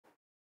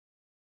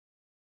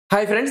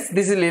Hi friends,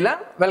 this is Leela.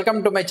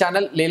 Welcome to my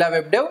channel Leela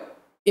WebDev.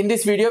 In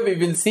this video, we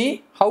will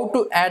see how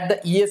to add the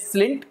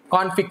ESLint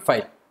config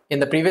file. In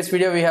the previous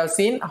video, we have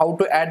seen how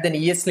to add an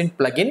ESLint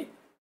plugin.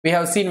 We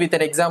have seen with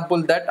an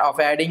example that of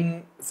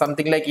adding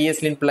something like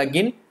ESLint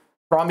plugin,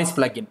 promise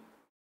plugin.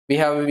 We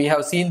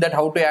have seen that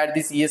how to add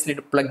this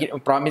ESLint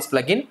plugin, promise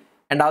plugin,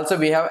 and also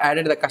we have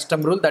added the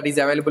custom rule that is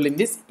available in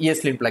this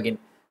ESLint plugin.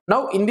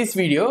 Now in this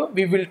video,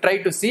 we will try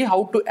to see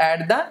how to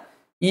add the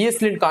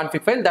ESLint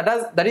config file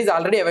that is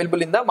already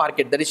available in the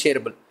market, that is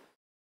shareable.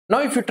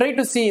 Now if you try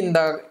to see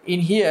in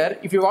here,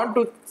 if you want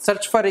to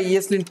search for a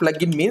ESLint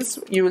plugin, means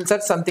you will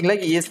search something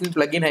like ESLint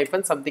plugin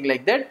hyphen something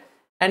like that,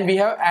 and we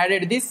have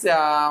added this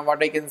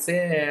what I can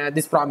say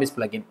this promise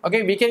plugin.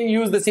 Okay, we can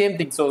use the same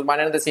thing, so one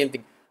and the same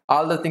thing,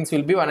 all the things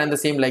will be one and the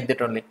same like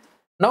that only.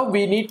 Now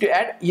we need to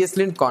add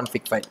ESLint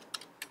config file.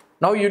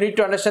 Now you need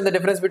to understand the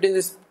difference between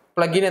this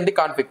plugin and the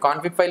config.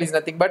 Config file is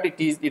nothing but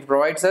it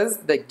provides us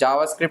the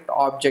JavaScript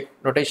object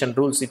notation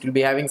rules. It will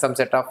be having some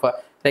set of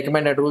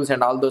recommended rules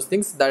and all those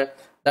things that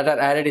are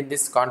added in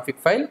this config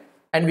file,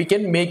 and we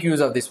can make use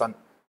of this one.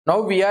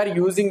 Now we are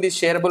using this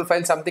shareable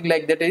file, something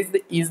like that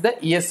is the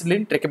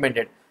ESLint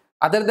recommended.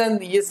 Other than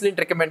the ESLint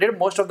recommended,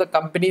 most of the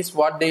companies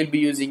what they will be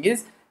using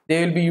is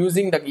they will be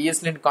using the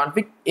ESLint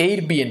config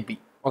Airbnb.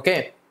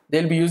 Okay,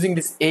 they will be using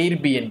this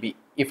Airbnb.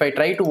 If I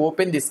try to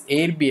open this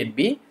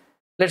Airbnb,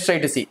 let's try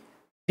to see.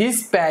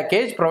 This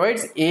package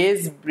provides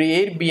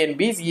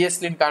Airbnb's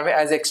ESLint config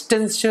as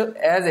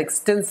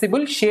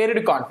extensible shared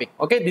config.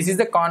 Okay, this is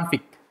the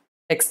config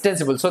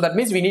extensible. So that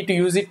means we need to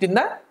use it in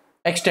the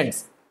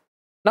extents.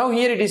 Now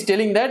here it is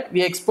telling that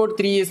we export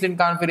 3 ESLint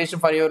configuration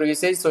for your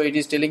usage. So it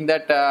is telling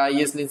that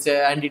ESLint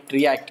and it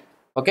React.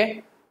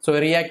 Okay, so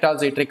React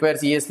also it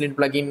requires ESLint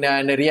plugin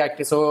and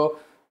React. So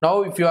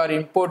now if you are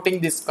importing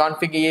this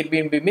config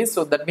Airbnb means,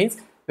 so that means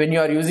when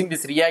you are using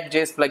this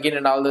React.js plugin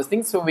and all those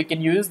things, so we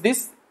can use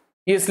this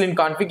ESLint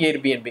config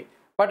Airbnb.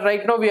 But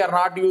right now we are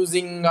not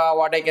using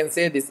what I can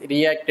say this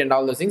React and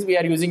all those things. We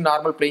are using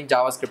normal plain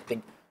JavaScript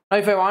thing. Now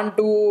if I want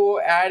to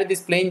add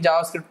this plain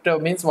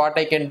JavaScript means what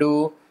I can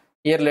do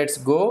here, let's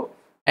go,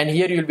 and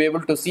here you will be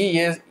able to see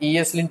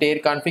ESLint Air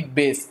config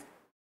base.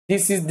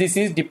 This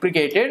is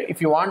deprecated.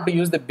 If you want to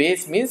use the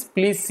base means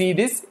please see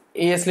this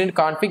ESLint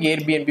config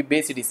Airbnb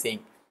base it is saying.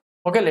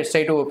 Okay, let's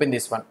try to open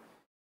this one.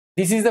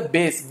 This is the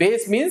base.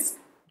 Base means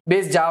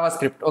base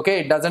JavaScript. Okay,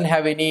 it doesn't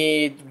have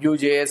any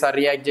Vue.js or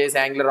React.js,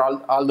 Angular,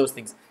 all those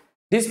things.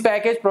 This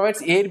package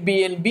provides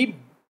Airbnb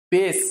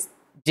base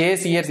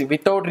JS ERC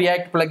without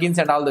React plugins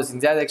and all those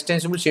things as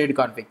extensible shared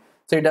config.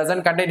 So it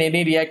doesn't contain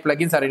any React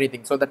plugins or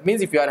anything. So that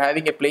means if you are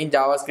having a plain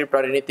JavaScript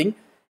or anything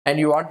and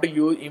you want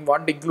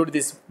to include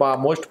this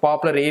most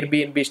popular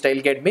Airbnb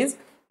style guide means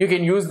you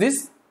can use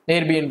this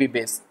Airbnb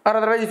base. Or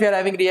otherwise if you are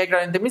having React or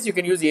anything means you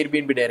can use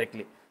Airbnb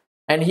directly.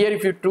 And here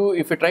if you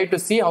try to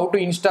see how to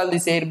install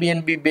this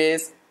Airbnb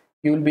base,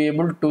 you will be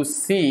able to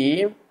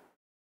see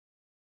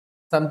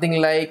something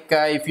like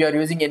if you are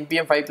using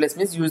NPM 5+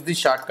 means use this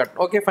shortcut.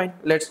 Okay, fine.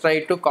 Let's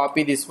try to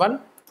copy this one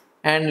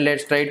and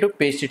let's try to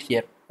paste it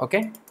here.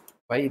 Okay,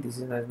 why this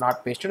is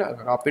not pasted or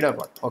copied or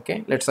what?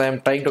 Okay, I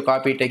am trying to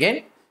copy it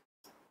again,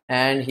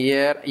 and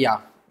here,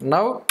 yeah.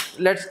 Now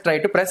let's try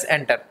to press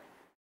enter.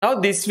 Now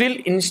this will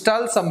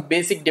install some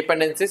basic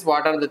dependencies.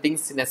 What are the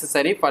things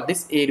necessary for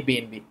this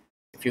Airbnb?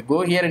 If you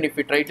go here and if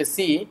you try to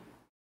see,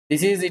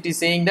 it is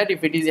saying that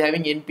if it is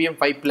having NPM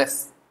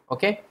 5+,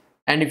 okay,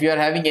 and if you are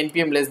having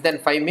NPM less than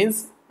 5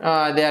 means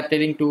they are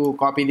telling to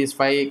copy this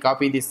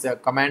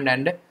command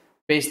and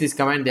paste this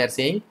command they are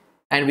saying,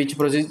 and which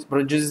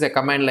produces a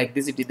command like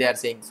this they are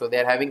saying. So they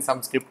are having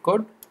some script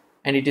code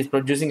and it is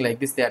producing like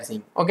this they are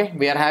saying. Okay,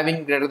 we are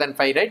having greater than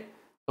 5, right?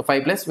 So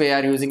 5+, we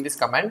are using this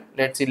command.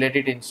 Let's see, let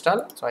it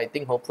install. So I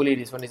think hopefully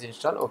this one is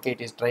installed. Okay,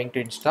 it is trying to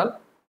install.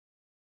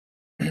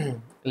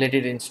 Let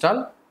it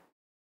install.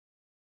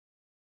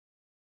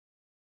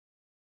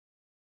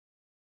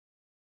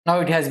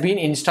 Now it has been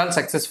installed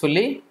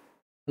successfully.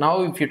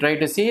 Now if you try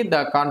to see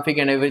the config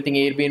and everything,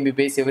 Airbnb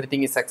base,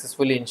 everything is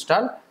successfully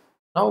installed.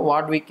 Now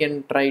what we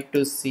can try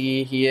to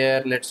see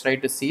here, let's try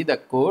to see the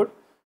code,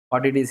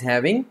 what it is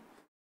having.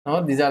 Now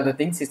these are the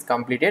things is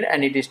completed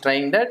and it is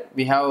trying that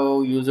we have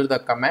used the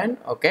command.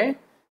 Okay,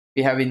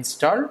 we have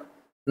installed.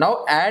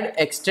 Now add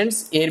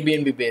extends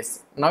Airbnb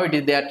base. Now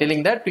they are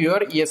telling that to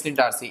your ESLint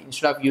RC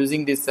instead of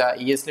using this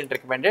ESLint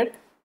recommended,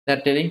 they are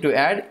telling to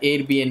add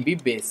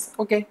Airbnb base.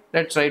 Okay,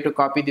 let's try to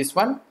copy this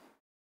one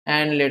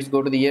and let's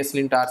go to the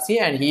ESLint RC,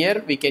 and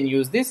here we can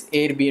use this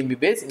Airbnb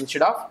base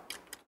instead of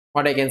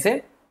what I can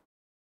say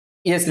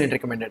ESLint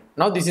recommended.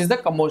 Now this is the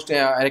most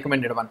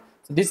recommended one.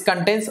 So this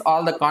contains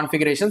all the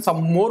configurations,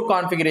 some more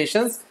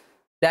configurations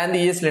than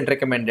the ESLint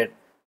recommended.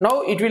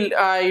 Now it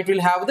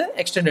will have the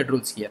extended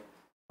rules here.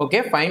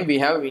 Okay, fine, we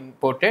have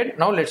imported.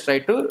 Now let's try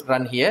to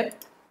run here.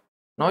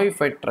 Now if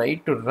I try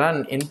to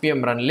run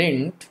npm run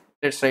lint,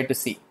 let's try to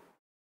see.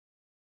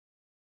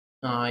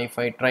 If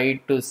I try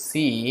to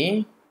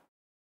see,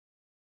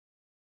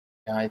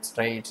 yeah,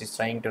 it is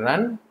trying to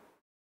run.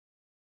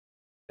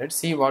 Let's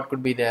see what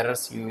could be the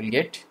errors you will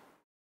get.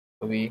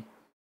 So we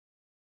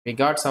we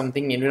got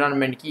something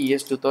environment key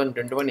ES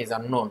 2021 is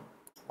unknown.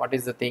 What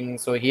is the thing?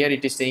 So here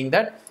it is saying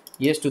that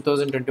ES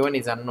 2021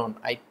 is unknown.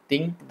 I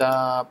think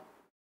the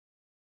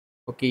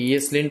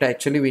ESLint,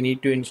 actually we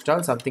need to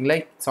install something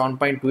like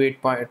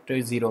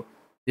 7.28.0.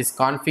 This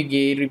config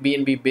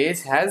Airbnb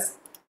base has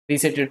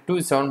reset it to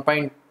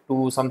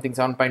 7.2 something,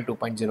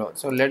 7.2.0.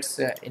 so let's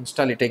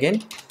install it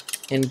again.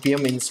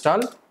 NPM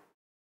install.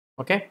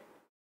 Okay,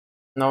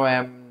 now I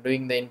am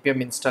doing the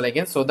NPM install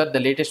again, so that the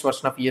latest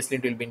version of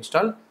ESLint will be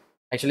installed.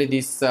 Actually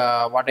this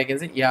what I can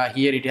say, yeah,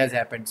 here it has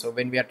happened. So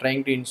when we are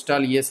trying to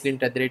install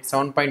ESLint at the rate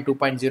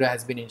 7.2.0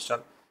 has been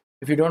installed.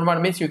 If you don't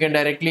want this, you can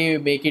directly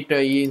make it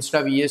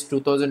instead of ES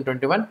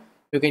 2021,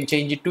 you can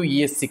change it to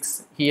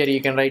ES6. Here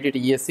you can write it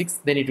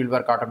ES6, then it will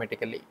work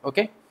automatically.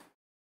 Okay,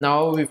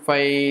 now if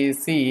I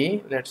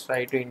see, let's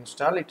try to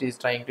install. It is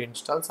trying to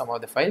install some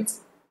of the files.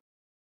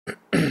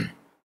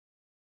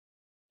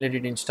 Let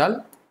it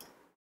install.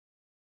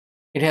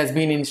 It has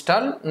been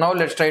installed. Now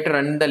let's try to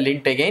run the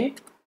lint again.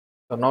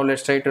 So now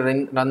let's try to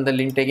run the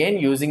lint again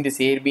using this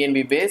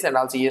Airbnb base and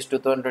also ES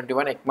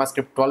 2021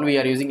 ECMAScript 12 we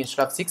are using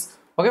instead of 6.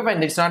 Okay,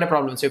 fine, it's not a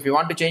problem. So if you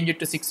want to change it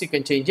to 6, you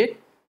can change it,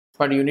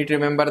 but you need to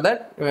remember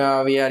that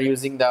we are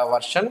using the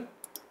version,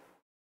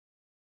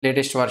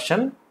 latest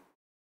version.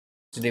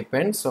 It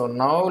depends. So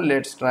now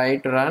let's try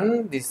to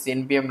run this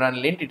npm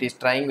run lint. It is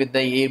trying with the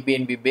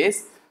Airbnb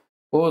base.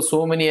 Oh,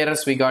 so many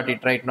errors we got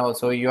it right now.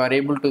 So you are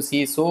able to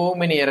see so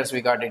many errors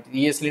we got it.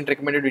 ESLint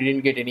recommended, we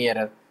didn't get any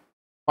error.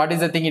 What is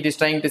the thing it is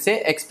trying to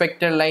say?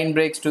 Expected line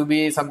breaks to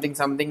be something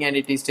something, and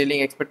it is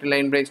telling expected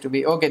line breaks to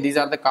be okay. These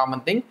are the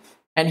common thing.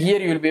 And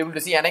here you will be able to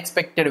see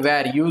unexpected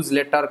where use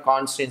letter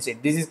constants.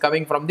 This is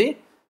coming from the,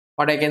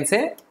 what I can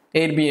say,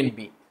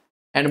 Airbnb.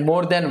 And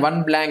more than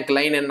one blank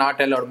line and not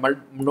allowed.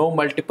 No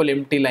multiple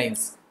empty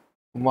lines.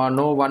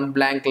 No one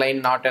blank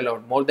line not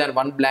allowed. More than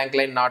one blank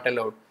line not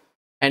allowed.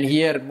 And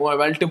here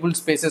multiple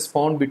spaces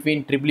found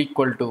between triple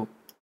equal to.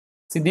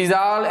 See, these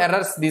are all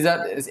errors. These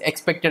are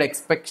expected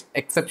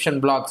exception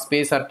block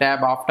space or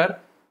tab after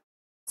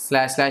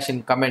 /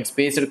 in comment,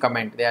 spaced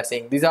comment. They are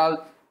saying these are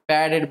all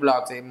padded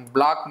blocks. A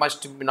block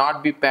must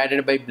not be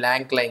padded by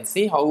blank lines.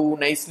 See how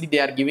nicely they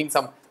are giving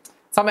some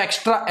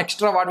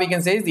extra what we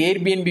can say is the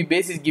Airbnb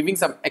base is giving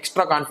some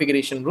extra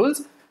configuration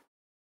rules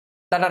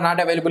that are not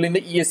available in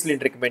the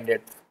ESLint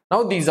recommended.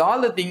 Now these are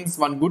all the things.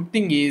 One good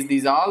thing is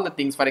these are all the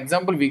things. For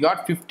example, we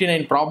got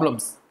 59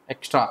 problems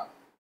extra,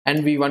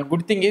 and one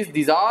good thing is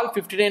these all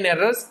 59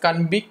 errors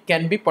can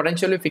be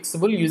potentially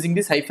fixable using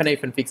this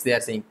hyphen fix. They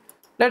are saying.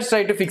 Let's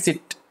try to fix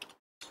it.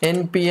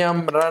 npm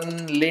run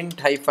lint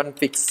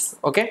 -fix.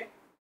 Okay,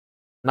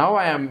 now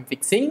I am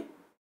fixing.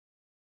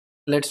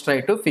 Let's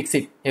try to fix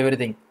it,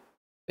 everything.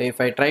 So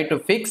if I try to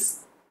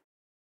fix,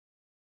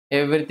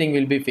 everything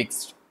will be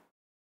fixed.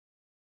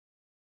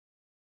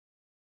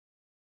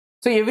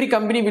 So every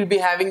company will be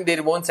having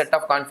their own set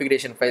of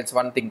configuration files.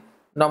 One thing.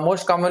 Now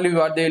most commonly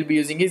what they will be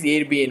using is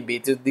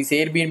Airbnb. So this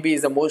Airbnb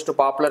is the most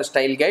popular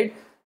style guide.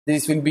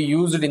 This will be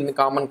used in the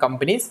common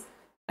companies.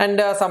 And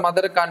some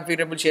other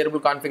configurable,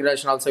 shareable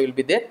configuration also will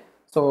be there.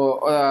 So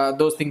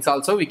those things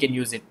also we can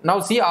use it. Now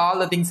see, all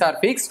the things are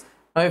fixed.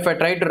 Now if I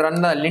try to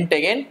run the lint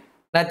again,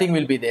 nothing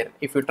will be there.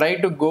 If you try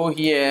to go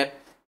here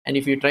and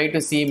if you try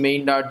to see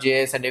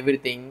main.js and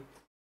everything,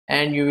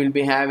 and you will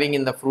be having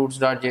in the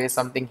fruits.js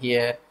something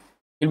here,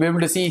 you'll be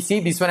able to see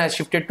this one has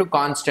shifted to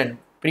constant.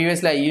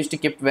 Previously I used to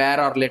keep where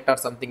or let or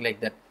something like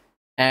that.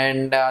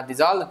 And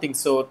these are all the things.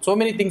 So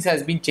many things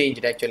has been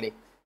changed actually.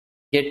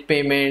 Get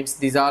payments,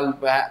 these all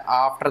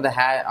after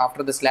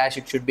the slash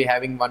it should be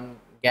having one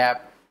gap,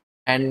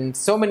 and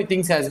so many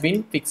things has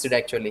been fixed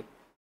actually.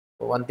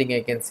 So one thing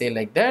I can say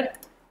like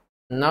that.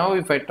 Now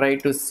if I try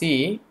to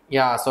see,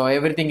 yeah, so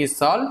everything is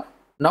solved.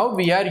 Now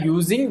we have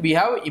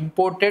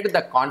imported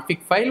the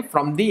config file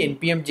from the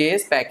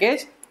npm.js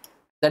package,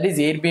 that is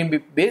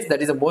Airbnb base,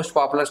 that is the most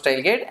popular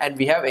style guide, and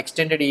we have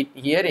extended it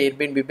here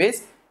Airbnb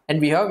base, and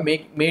we have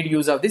made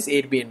use of this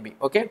Airbnb.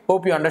 Okay,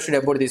 hope you understood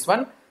about this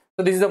one.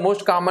 So this is the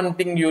most common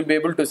thing you will be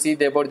able to see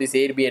about this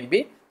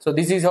Airbnb. So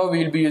this is how we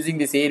will be using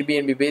this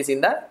Airbnb base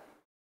in the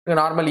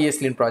normal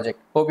ESLint project.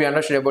 Hope you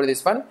understood about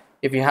this one.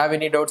 If you have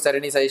any doubts or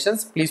any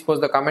suggestions, please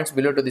post the comments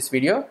below to this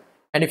video.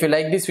 And if you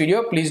like this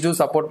video, please do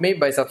support me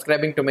by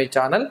subscribing to my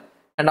channel.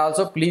 And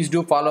also please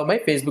do follow my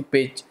Facebook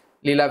page,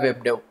 Leela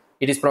Web Dev.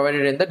 It is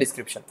provided in the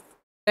description.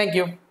 Thank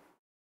you.